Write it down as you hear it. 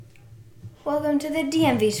Welcome to the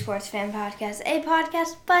DMV Sports Fan Podcast, a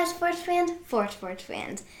podcast by sports fans for sports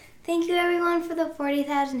fans. Thank you everyone for the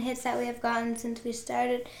 40,000 hits that we have gotten since we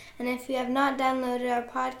started, and if you have not downloaded our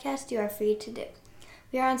podcast, you are free to do.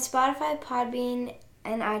 We are on Spotify, Podbean,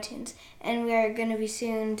 and iTunes, and we are going to be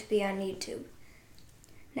soon to be on YouTube.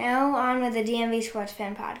 Now on with the DMV Sports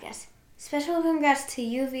Fan Podcast. Special congrats to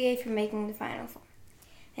UVA for making the Final Four.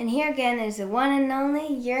 And here again is the one and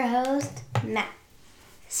only, your host, Matt.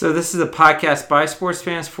 So this is a podcast by sports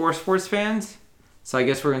fans for sports fans. So I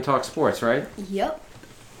guess we're going to talk sports, right? Yep.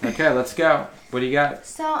 Okay, let's go. What do you got?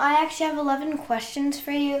 So I actually have 11 questions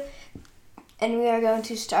for you, and we are going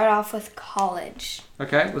to start off with college.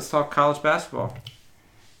 Okay, let's talk college basketball.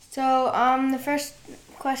 So the first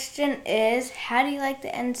question is, how do you like the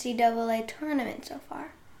NCAA tournament so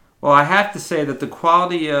far? Well, I have to say that the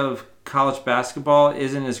quality of college basketball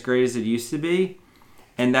isn't as great as it used to be.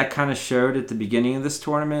 And that kind of showed at the beginning of this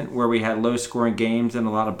tournament where we had low-scoring games and a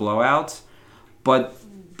lot of blowouts. But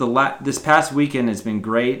this past weekend has been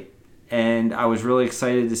great, and I was really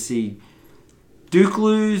excited to see Duke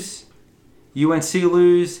lose, UNC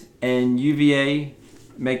lose, and UVA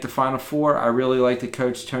make the Final Four. I really like the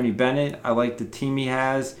coach, Tony Bennett. I like the team he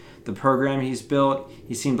has, the program he's built.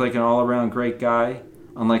 He seems like an all-around great guy,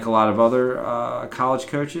 unlike a lot of other college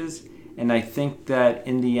coaches. And I think that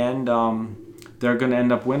in the end, they're going to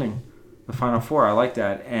end up winning the Final Four. I like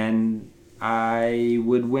that, and I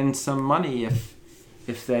would win some money if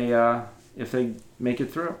they make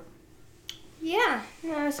it through. Yeah.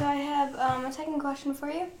 So I have a second question for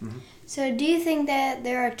you. Mm-hmm. So do you think that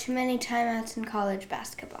there are too many timeouts in college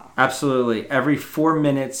basketball? Absolutely. Every 4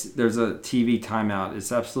 minutes, there's a TV timeout.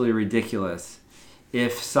 It's absolutely ridiculous.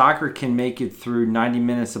 If soccer can make it through 90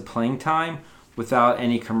 minutes of playing time without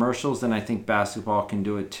any commercials, then I think basketball can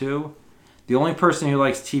do it too. The only person who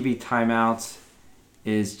likes TV timeouts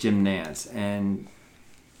is Jim Nance, and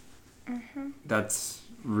that's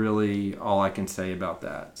really all I can say about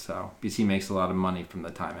that. So BC makes a lot of money from the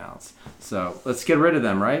timeouts. So let's get rid of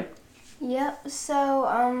them, right? Yep.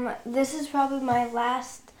 So this is probably my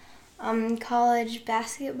last college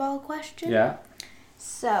basketball question. Yeah.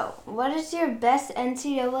 So, what is your best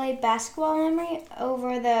NCAA basketball memory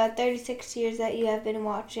over the 36 years that you have been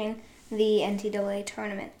watching the NCAA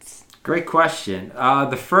tournaments? Great question.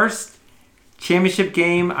 The first championship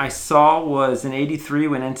game I saw was in '83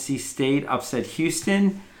 when NC State upset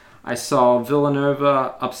Houston. I saw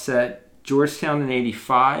Villanova upset Georgetown in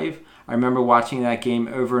 '85. I remember watching that game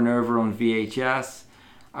over and over on VHS.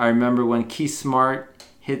 I remember when Keith Smart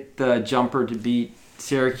hit the jumper to beat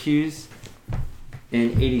Syracuse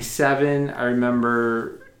in '87. I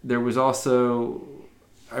remember UNLV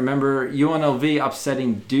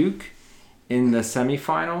upsetting Duke in the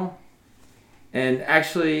semifinal. And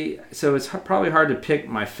actually, so it's probably hard to pick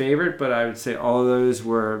my favorite, but I would say all of those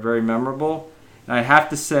were very memorable. And I have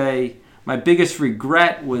to say, my biggest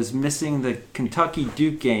regret was missing the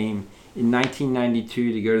Kentucky-Duke game in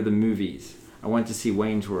 1992 to go to the movies. I went to see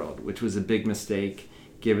Wayne's World, which was a big mistake,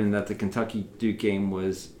 given that the Kentucky-Duke game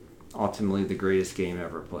was ultimately the greatest game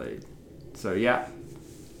ever played. So, yeah.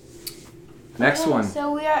 Next one.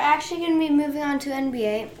 So we are actually going to be moving on to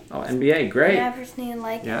NBA. Oh, NBA, great. I personally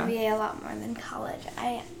like NBA a lot more than college.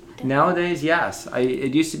 Nowadays, yes.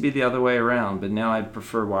 It used to be the other way around, but now I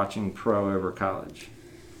prefer watching pro over college.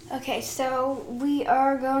 Okay, so we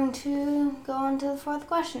are going to go on to the fourth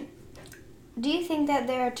question. Do you think that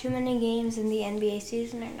there are too many games in the NBA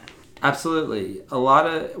season or not? Absolutely.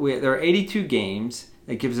 There are 82 games.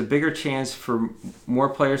 It gives a bigger chance for more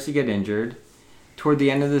players to get injured. Toward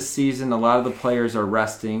the end of the season, a lot of the players are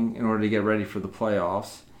resting in order to get ready for the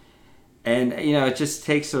playoffs, and it just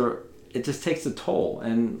takes a toll.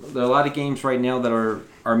 And there are a lot of games right now that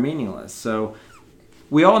are meaningless. So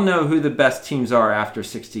we all know who the best teams are after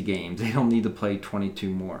 60 games. They don't need to play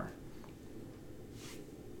 22 more.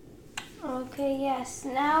 Okay. Yes.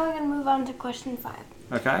 Now we're gonna move on to question 5.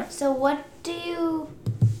 Okay. So what do you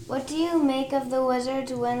make of the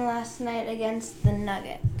Wizards' win last night against the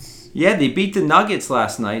Nuggets? Yeah, they beat the Nuggets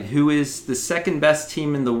last night, who is the second best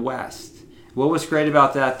team in the West. What was great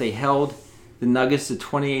about that, they held the Nuggets to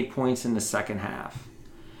 28 points in the second half.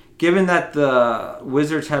 Given that the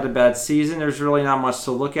Wizards had a bad season, there's really not much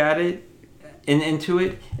to look at into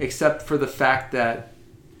it, except for the fact that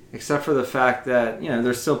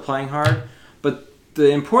they're still playing hard. But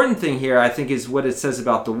the important thing here, I think, is what it says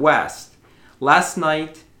about the West. Last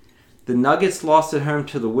night, the Nuggets lost at home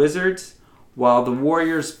to the Wizards, while the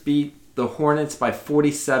Warriors beat the Hornets by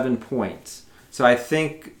 47 points. So I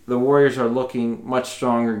think the Warriors are looking much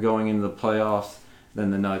stronger going into the playoffs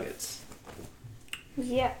than the Nuggets.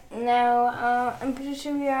 Yeah. Now, I'm pretty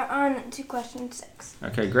sure we are on to question 6.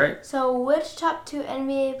 Okay, great. So, which top 2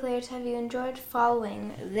 NBA players have you enjoyed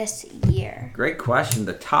following this year? Great question.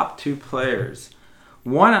 The top 2 players.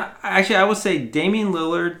 One, actually, I would say Damian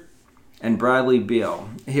Lillard and Bradley Beal.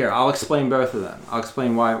 Here, I'll explain both of them. I'll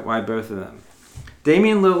explain why both of them.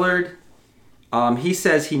 Damian Lillard, he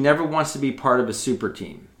says he never wants to be part of a super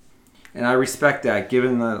team. And I respect that,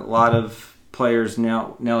 given that a lot of players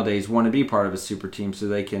nowadays want to be part of a super team so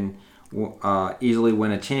they can easily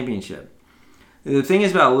win a championship. The thing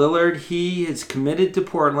is about Lillard, he is committed to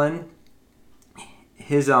Portland.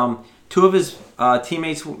 His 2 of his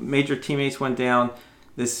major teammates went down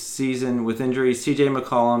this season with injuries, C.J.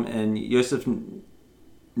 McCollum and Yusuf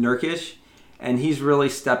Nurkic, and he's really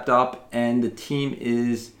stepped up, and the team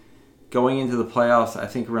is going into the playoffs, I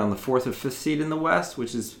think, around the 4th or 5th seed in the West,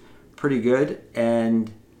 which is pretty good.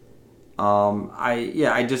 And I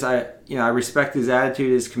respect his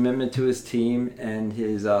attitude, his commitment to his team, and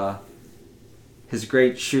his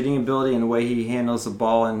great shooting ability and the way he handles the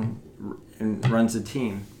ball and runs the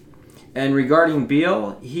team. And regarding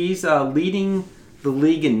Beal, he's leading the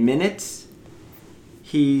league in minutes.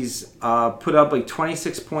 He's put up like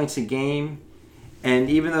 26 points a game.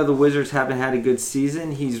 And even though the Wizards haven't had a good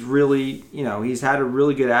season, he's really, he's had a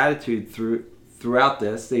really good attitude throughout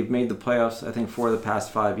this. They've made the playoffs, I think, 4 of the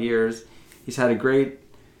past 5 years. He's had a great,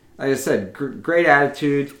 like I said, great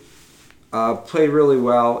attitude, played really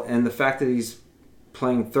well. And the fact that he's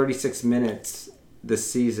playing 36 minutes this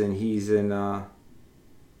season, he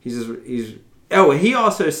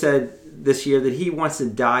also said this year that he wants to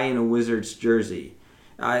die in a Wizards jersey.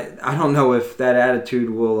 I don't know if that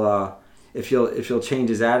attitude will if he'll change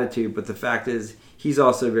his attitude, but the fact is he's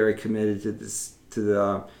also very committed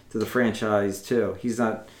to the franchise too. He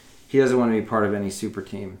doesn't want to be part of any super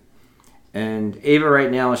team. And Ava right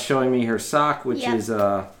now is showing me her sock, which is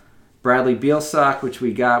Bradley Beal's sock, which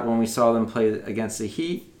we got when we saw them play against the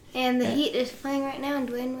Heat. And the Heat is playing right now, and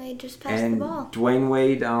Dwayne Wade just passed the ball. Dwayne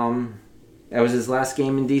Wade, that was his last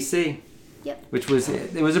game in D.C. Yep.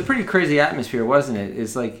 It was a pretty crazy atmosphere, wasn't it?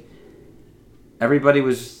 It's like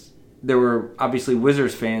there were obviously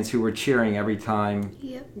Wizards fans who were cheering every time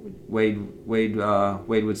Wade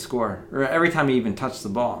would score, or every time he even touched the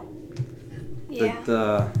ball.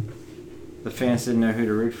 Yeah. The fans didn't know who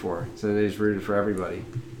to root for, so they just rooted for everybody.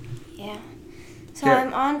 Yeah. So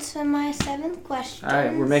I'm on to my 7th question. All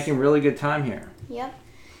right, we're making really good time here. Yep.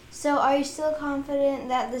 So are you still confident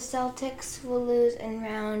that the Celtics will lose in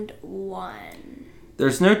round 1?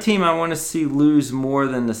 There's no team I want to see lose more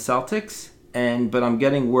than the Celtics, but I'm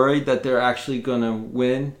getting worried that they're actually going to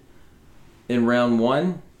win in round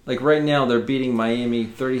 1. Like right now, they're beating Miami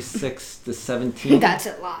 36-17. That's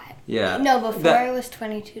a lot. Yeah. No, before it was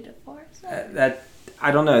 22-4. So.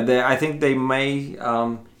 I don't know. I think they may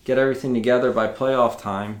get everything together by playoff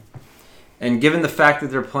time, and given the fact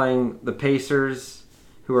that they're playing the Pacers,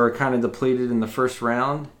 who are kind of depleted in the first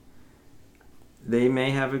round, they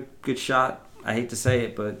may have a good shot. I hate to say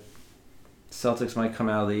it, but Celtics might come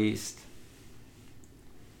out of the East.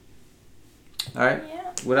 All right.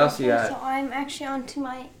 Yeah. What else you got? So I'm actually on to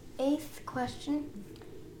my 8th question.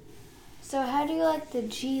 So how do you like the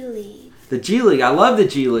G League? The G League. I love the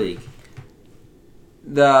G League.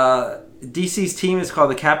 The DC's team is called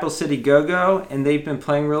the Capital City Go-Go, and they've been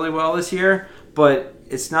playing really well this year. But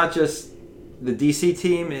it's not just the DC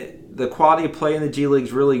team. The quality of play in the G League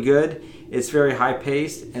is really good. It's very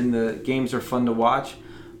high-paced, and the games are fun to watch.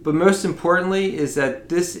 But most importantly is that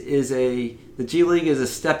the G League is a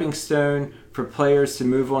stepping stone for players to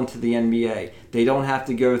move on to the NBA. They don't have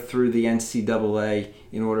to go through the NCAA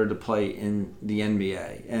in order to play in the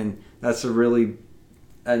NBA, and that's a really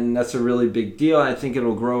big deal. I think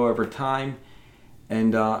it'll grow over time.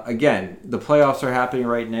 And again, the playoffs are happening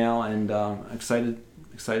right now, and excited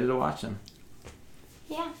to watch them.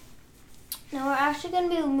 Yeah. Now we're actually going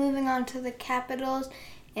to be moving on to the Capitals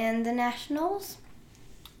and the Nationals.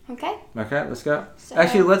 Okay. Okay, let's go. So,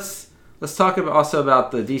 actually, let's talk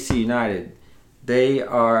about the DC United. They're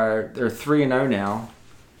 3-0 now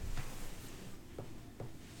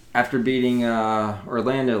after beating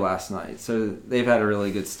Orlando last night. So they've had a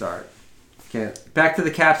really good start. Okay, back to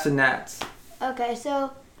the Caps and Nats. Okay,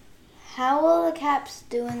 so how will the Caps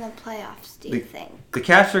do in the playoffs, do you think? The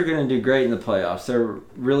Caps are going to do great in the playoffs. They're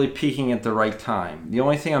really peaking at the right time. The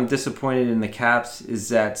only thing I'm disappointed in the Caps is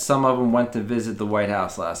that some of them went to visit the White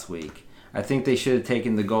House last week. I think they should have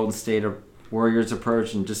taken the Golden State Warriors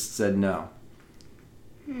approach and just said no.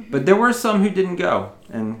 Mm-hmm. But there were some who didn't go,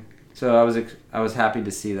 and so I was happy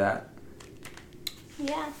to see that.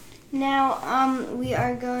 Yeah. Now we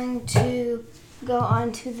are going to go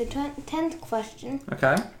on to the 10th question.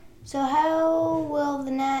 Okay. So how will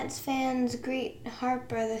the Nats fans greet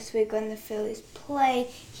Harper this week when the Phillies play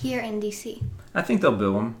here in D.C.? I think they'll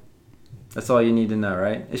boo him. That's all you need to know,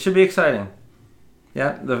 right? It should be exciting.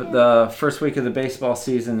 Yeah, the first week of the baseball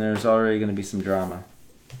season, there's already going to be some drama.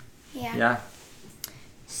 Yeah. Yeah.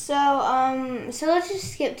 So let's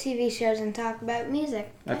just skip TV shows and talk about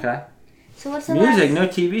music. Okay. So what's the music? No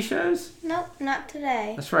TV shows? Nope, not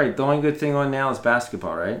today. That's right. The only good thing on now is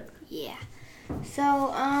basketball, right? Yeah.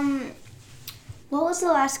 So what was the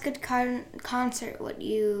last good concert what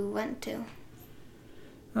you went to?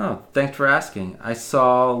 Oh, thanks for asking. I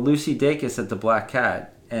saw Lucy Dacus at the Black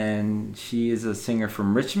Cat, and she is a singer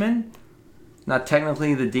from Richmond. Not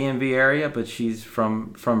technically the DMV area, but she's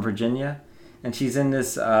from Virginia. And she's in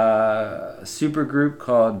this super group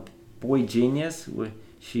called Boy Genius.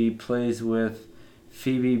 She plays with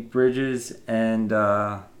Phoebe Bridges and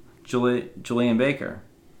Julian Baker.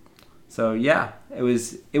 So yeah, it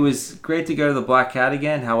was great to go to the Black Cat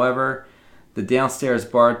again. However, the downstairs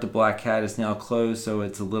bar at the Black Cat is now closed, so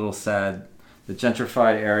it's a little sad. The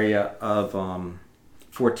gentrified area of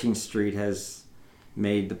 14th Street has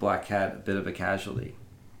made the Black Cat a bit of a casualty.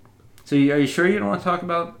 So are you sure you don't want to talk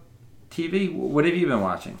about TV? What have you been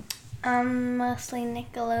watching? Mostly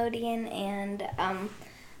Nickelodeon and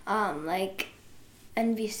like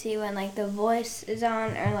NBC when like The Voice is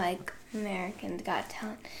on, or like Americans Got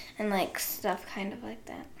Talent, and like stuff kind of like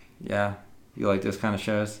that. Yeah, you like those kind of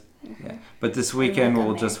shows? Mm-hmm. Yeah. But this weekend like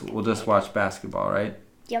we'll just watch basketball, right?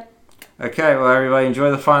 Yep. Okay, well everybody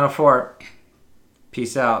enjoy the Final Four.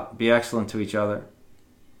 Peace out. Be excellent to each other.